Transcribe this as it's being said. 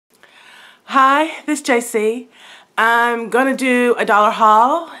Hi, this is JC. I'm going to do a dollar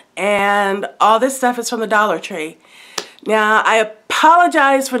haul, and all this stuff is from the Dollar Tree. Now, I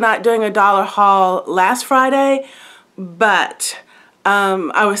apologize for not doing a dollar haul last Friday, but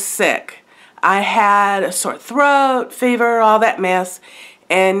I was sick. I had a sore throat, fever, all that mess,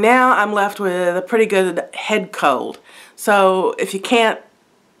 and now I'm left with a pretty good head cold. So if you can't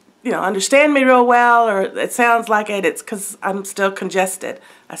understand me real well, or it sounds like it, it's because I'm still congested.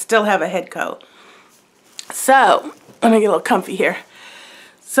 I still have a head cold. So, let me get a little comfy here.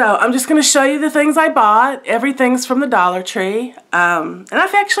 So, I'm just going to show you the things I bought. Everything's from the Dollar Tree. And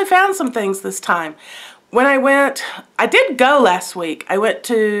I've actually found some things this time. When I did go last week. I went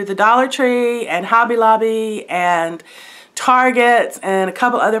to the Dollar Tree and Hobby Lobby and Target and a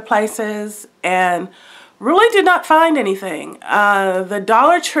couple other places, and really did not find anything. The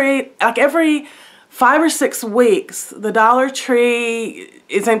Dollar Tree, like every 5 or 6 weeks, the Dollar Tree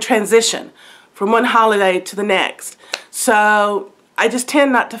is in transition from one holiday to the next. So I just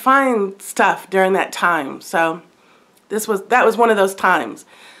tend not to find stuff during that time. So that was one of those times.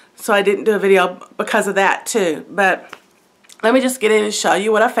 So I didn't do a video because of that too. But let me just get in and show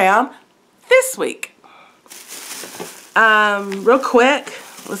you what I found this week. Real quick,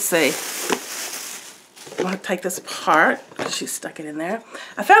 let's see. I'm going to take this apart because she stuck it in there.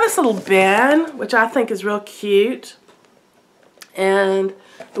 I found this little bin, which I think is real cute. And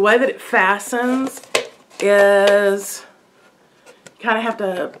the way that it fastens is you kind of have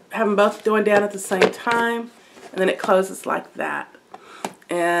to have them both going down at the same time. And then it closes like that.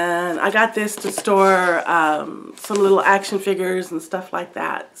 And I got this to store some little action figures and stuff like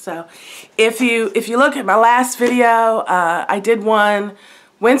that. So if you look at my last video, I did one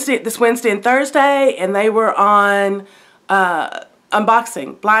this Wednesday and Thursday, and they were on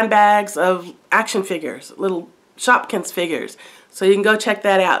unboxing blind bags of action figures, little Shopkins figures. So you can go check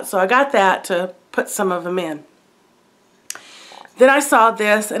that out. So I got that to put some of them in. Then I saw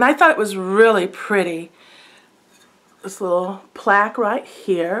this, and I thought it was really pretty. This little plaque right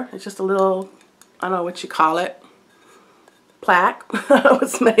here. It's just a little, I don't know what you call it, plaque.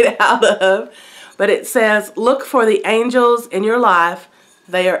 It's made out of. But it says, "Look for the angels in your life.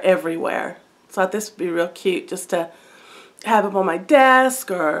 They are everywhere." So I thought this would be real cute just to have them on my desk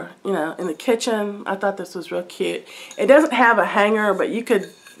or, in the kitchen. I thought this was real cute. It doesn't have a hanger, but you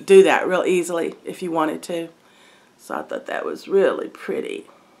could do that real easily if you wanted to. So I thought that was really pretty.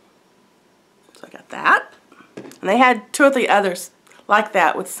 So I got that. And they had 2 or 3 others like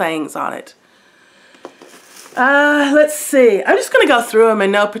that with sayings on it. Let's see. I'm just going to go through them in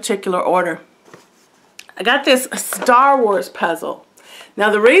no particular order. I got this Star Wars puzzle.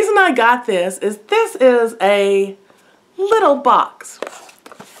 Now the reason I got this is a little box.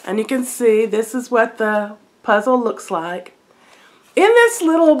 And you can see this is what the puzzle looks like. In this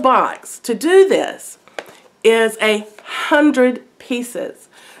little box, to do this, is 100 pieces.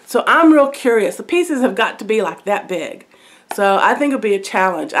 So I'm real curious. The pieces have got to be like that big. So I think it'll be a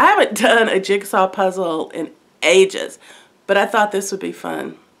challenge. I haven't done a jigsaw puzzle in ages, but I thought this would be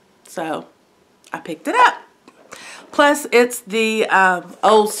fun. So I picked it up. Plus, it's the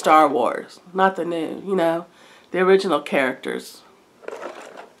old Star Wars, not the new, the original characters.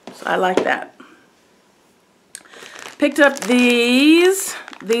 So I like that. Picked up these.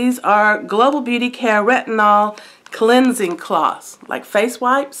 These are Global Beauty Care Retinol Cleansing Cloths, like face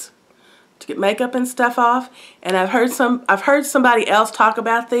wipes to get makeup and stuff off. And I've heard somebody else talk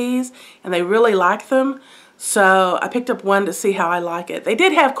about these, and they really like them. So I picked up one to see how I like it. They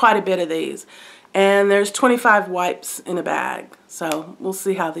did have quite a bit of these. And there's 25 wipes in a bag. So we'll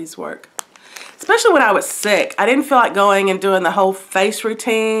see how these work. Especially when I was sick. I didn't feel like going and doing the whole face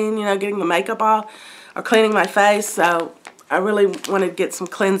routine, getting the makeup off or cleaning my face. So I really wanted to get some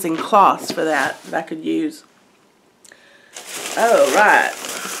cleansing cloths for that I could use. Oh, right.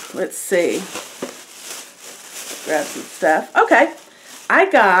 Let's see. Grab some stuff. Okay. I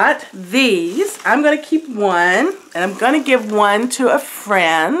got these. I'm going to keep one. And I'm going to give one to a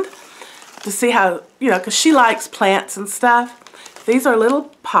friend. To see how, because she likes plants and stuff. These are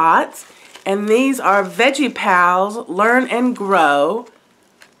little pots, and these are Veggie Pals Learn and Grow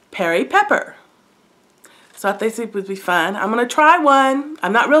Peri Pepper. So I thought these would be fun. I'm going to try one.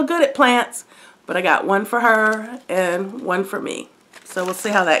 I'm not real good at plants, but I got one for her and one for me. So we'll see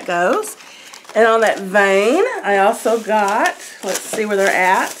how that goes. And on that vein, I also got, let's see where they're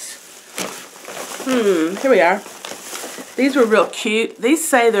at. Here we are. These were real cute. These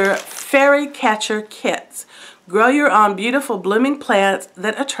say they're fairy catcher kits. Grow your own beautiful blooming plants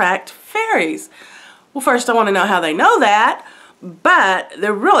that attract fairies. Well, first I want to know how they know that, but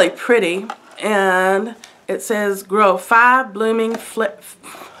they're really pretty, and it says grow 5 blooming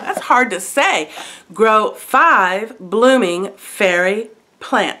that's hard to say. Grow 5 blooming fairy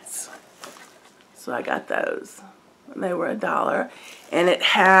plants. So I got those. And they were $1. And it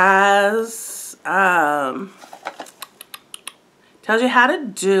has tells you how to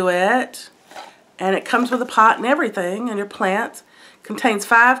do it. And it comes with a pot and everything, and your plants. Contains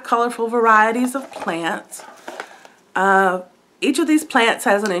 5 colorful varieties of plants. Each of these plants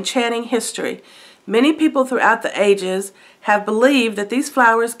has an enchanting history. Many people throughout the ages have believed that these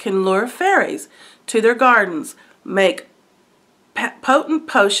flowers can lure fairies to their gardens, make potent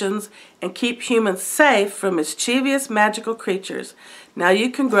potions, and keep humans safe from mischievous magical creatures. Now you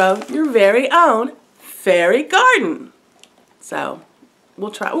can grow your very own fairy garden. So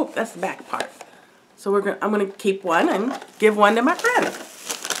we'll try. Oh, that's the back part. So I'm gonna keep one and give one to my friend.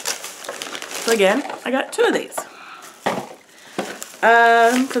 So again, I got 2 of these.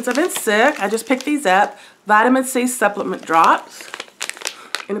 Since I've been sick, I just picked these up. Vitamin C supplement drops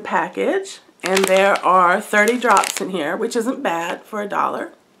in a package. And there are 30 drops in here, which isn't bad for $1.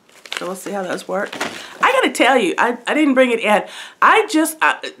 So we'll see how those work. I gotta tell you, I didn't bring it in. I just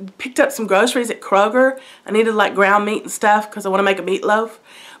picked up some groceries at Kroger. I needed like ground meat and stuff because I want to make a meatloaf.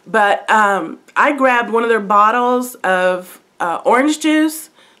 But I grabbed one of their bottles of orange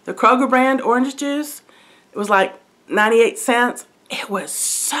juice, the Kroger brand orange juice. It was like 98 cents. It was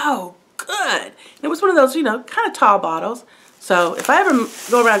so good. It was one of those, you know, kind of tall bottles. So if I ever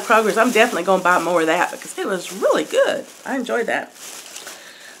go around Kroger's, I'm definitely going to buy more of that because it was really good. I enjoyed that.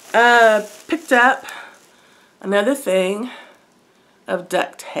 Picked up another thing of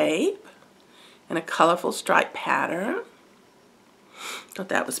duct tape in a colorful stripe pattern. Thought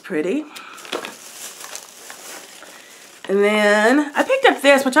that was pretty. And then I picked up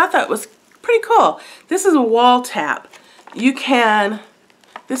this, which I thought was pretty cool. This is a wall tap.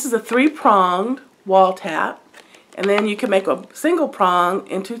 This is a 3-pronged wall tap, and then you can make a single prong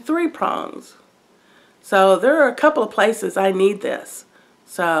into 3 prongs. So there are a couple of places I need this.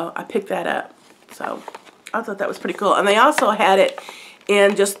 So I picked that up. So I thought that was pretty cool. And they also had it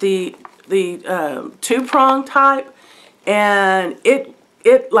in just the 2-prong type, and it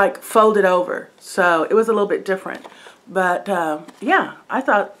like folded over. So it was a little bit different. But yeah, I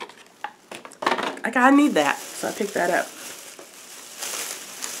thought I need that. So I picked that up.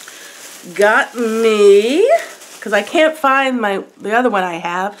 Got me, because I can't find the other one I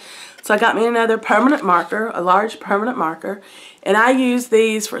have, so I got me another permanent marker, a large permanent marker, and I use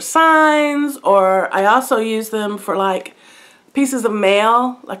these for signs, or I also use them for like pieces of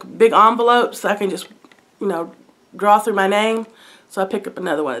mail, like big envelopes, so I can just, you know, draw through my name. So I picked up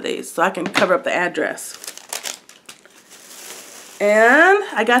another one of these so I can cover up the address. And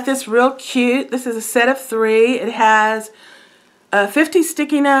I got this real cute. This is a set of 3. It has 50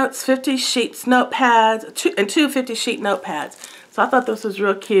 sticky notes, 50 sheets notepads, and 2 50-sheet notepads. So I thought this was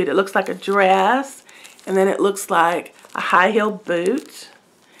real cute. It looks like a dress, and then it looks like a high-heeled boot.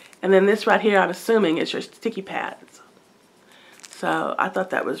 And then this right here, I'm assuming, is your sticky pads. So I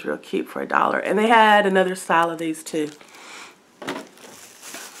thought that was real cute for $1. And they had another style of these too.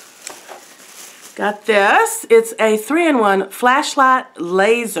 Got this. It's a 3-in-1 flashlight,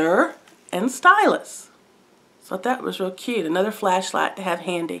 laser, and stylus. So that was real cute. Another flashlight to have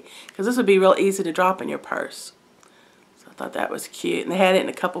handy, because this would be real easy to drop in your purse. So I thought that was cute. And they had it in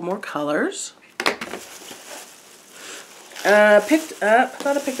a couple more colors. I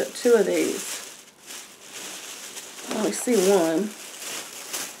thought I picked up 2 of these. I only see one.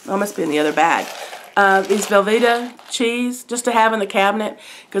 Oh, must be in the other bag. These Velveeta cheese, just to have in the cabinet,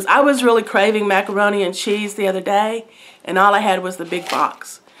 because I was really craving macaroni and cheese the other day, and all I had was the big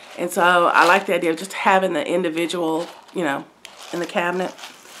box. And so I like the idea of just having the individual, you know, in the cabinet,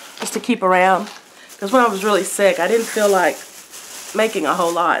 just to keep around. Because when I was really sick, I didn't feel like making a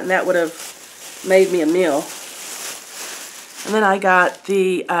whole lot, and that would have made me a meal. And then I got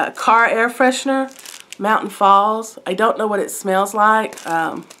the car air freshener, Mountain Falls. I don't know what it smells like.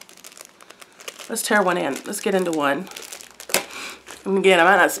 Let's tear one in. Let's get into one. And again, I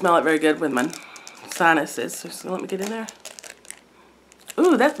might not smell it very good with my sinuses. So let me get in there.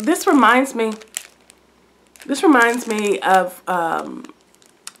 Ooh, this reminds me of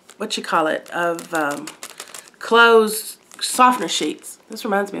what you call it, of clothes softener sheets. This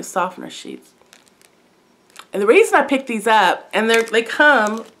reminds me of softener sheets. And the reason I picked these up, and they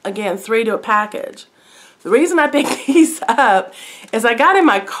come again 3 to a package. The reason I picked these up is I got in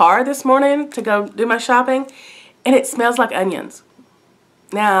my car this morning to go do my shopping, and it smells like onions.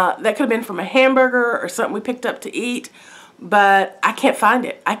 Now, that could have been from a hamburger or something we picked up to eat, but I can't find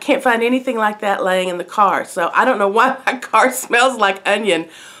it. I can't find anything like that laying in the car. So I don't know why my car smells like onion,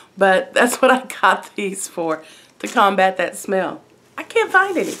 But that's what I got these for, to combat that smell. I can't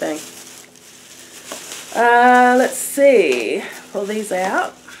find anything. Let's see. Pull these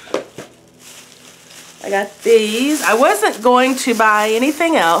out. I got these. I wasn't going to buy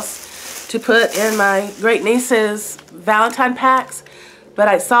anything else to put in my great niece's Valentine packs, but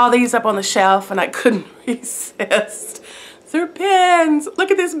I saw these up on the shelf and I couldn't resist. They're pens. Look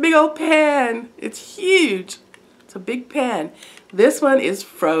at this big old pen. It's huge. It's a big pen. This one is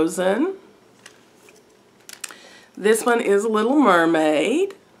Frozen. This one is Little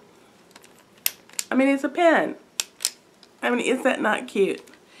Mermaid. I mean, it's a pen. I mean, is that not cute?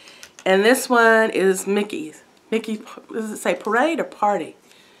 And this one is Mickey's. Mickey, does it say parade or party?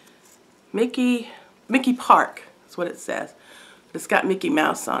 Mickey Park is what it says. It's got Mickey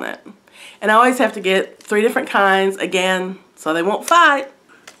Mouse on it. And I always have to get 3 different kinds, again, so they won't fight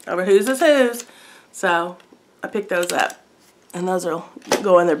over whose is whose. So I picked those up. And those will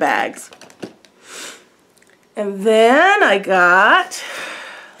go in their bags. And then I got,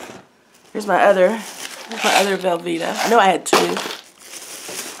 here's my other Velveeta. I know I had 2.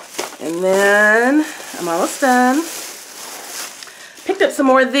 And then I'm almost done. Picked up some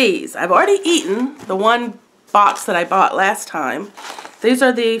more of these. I've already eaten the one box that I bought last time. These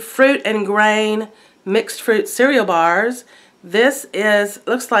are the fruit and grain mixed fruit cereal bars. This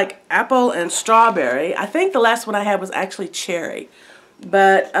looks like apple and strawberry. I think the last one I had was actually cherry.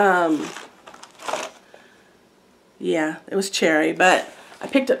 But, yeah, it was cherry. But I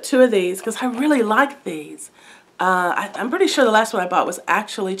picked up 2 of these because I really like these. I'm pretty sure the last one I bought was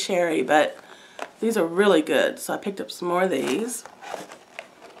actually cherry, but these are really good. So I picked up some more of these.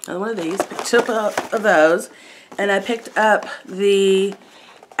 Another one of these. Picked 2 of those. And I picked up the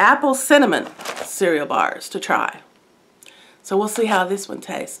apple cinnamon cereal bars to try. So we'll see how this one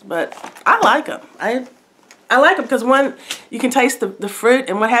tastes. But I like them. I like them because, 1, you can taste the fruit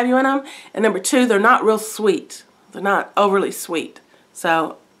and what have you in them. And number 2, they're not real sweet. They're not overly sweet.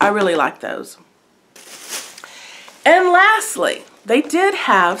 So I really like those. And lastly, they did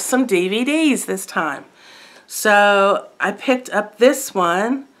have some DVDs this time. So I picked up this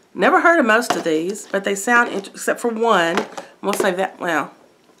one. Never heard of most of these, but they sound interesting, except for one. I'm going to save that. Well,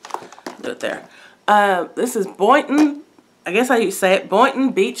 do it there. This is Boynton, I guess how you say it,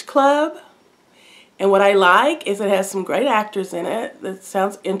 Boynton Beach Club. And what I like is it has some great actors in it. That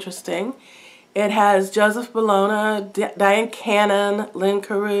sounds interesting. It has Joseph Bologna, Diane Cannon, Lynn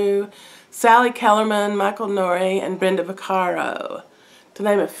Carew, Sally Kellerman, Michael Nouri, and Brenda Vaccaro, to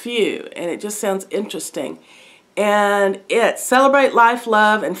name a few. And it just sounds interesting. And it's celebrate life,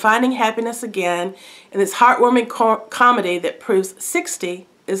 love, and finding happiness again in this heartwarming comedy that proves 60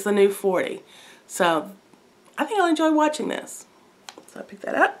 is the new 40. So I think I'll enjoy watching this. So I picked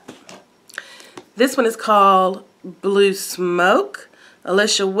that up. This one is called Blue Smoke.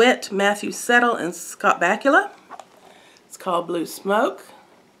 Alicia Witt, Matthew Settle, and Scott Bakula. It's called Blue Smoke.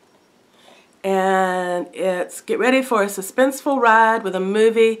 And it's get ready for a suspenseful ride with a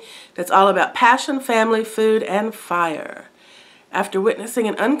movie that's all about passion, family, food, and fire. After witnessing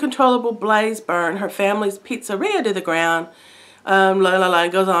an uncontrollable blaze burn her family's pizzeria to the ground,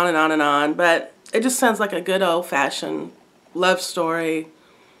 it goes on and on and on. But it just sounds like a good old-fashioned love story,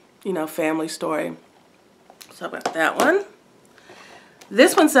 you know, family story. So about that one.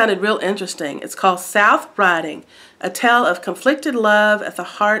 This one sounded real interesting. It's called South Riding, a tale of conflicted love at the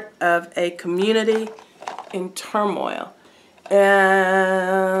heart of a community in turmoil.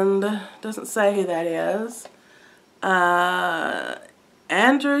 And doesn't say who that is.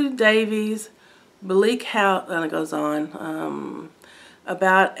 Andrew Davies, Bleak House, and it goes on,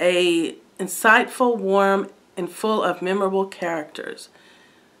 about a insightful, warm, and full of memorable characters.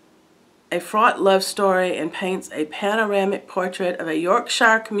 A fraught love story, and paints a panoramic portrait of a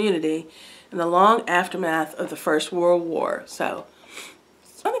Yorkshire community in the long aftermath of the First World War. So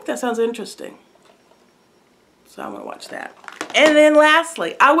I think that sounds interesting. So I'm going to watch that. And then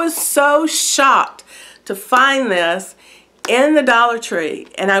lastly, I was so shocked to find this in the Dollar Tree,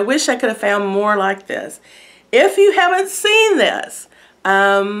 and I wish I could have found more like this. If you haven't seen this,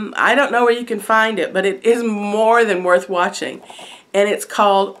 I don't know where you can find it, but it is more than worth watching. And it's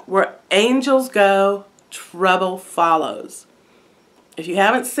called Where Angels Go, Trouble Follows. If you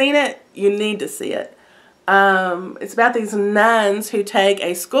haven't seen it, you need to see it. It's about these nuns who take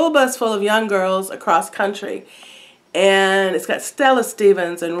a school bus full of young girls across country. And it's got Stella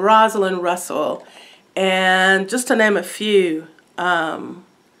Stevens and Rosalind Russell. And just to name a few, I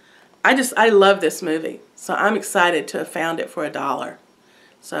love this movie. So I'm excited to have found it for $1.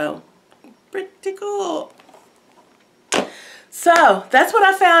 So, pretty cool. So, that's what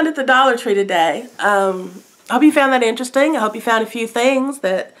I found at the Dollar Tree today. I I hope you found that interesting. I hope you found a few things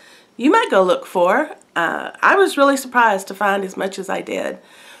that you might go look for. I was really surprised to find as much as I did.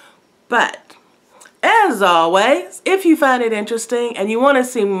 But as always, if you find it interesting and you want to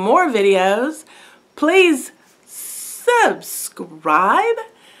see more videos, please subscribe.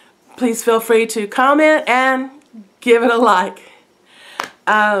 Please feel free to comment and give it a like.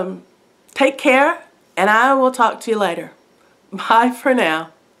 Take care, and I will talk to you later. Bye for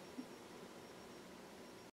now.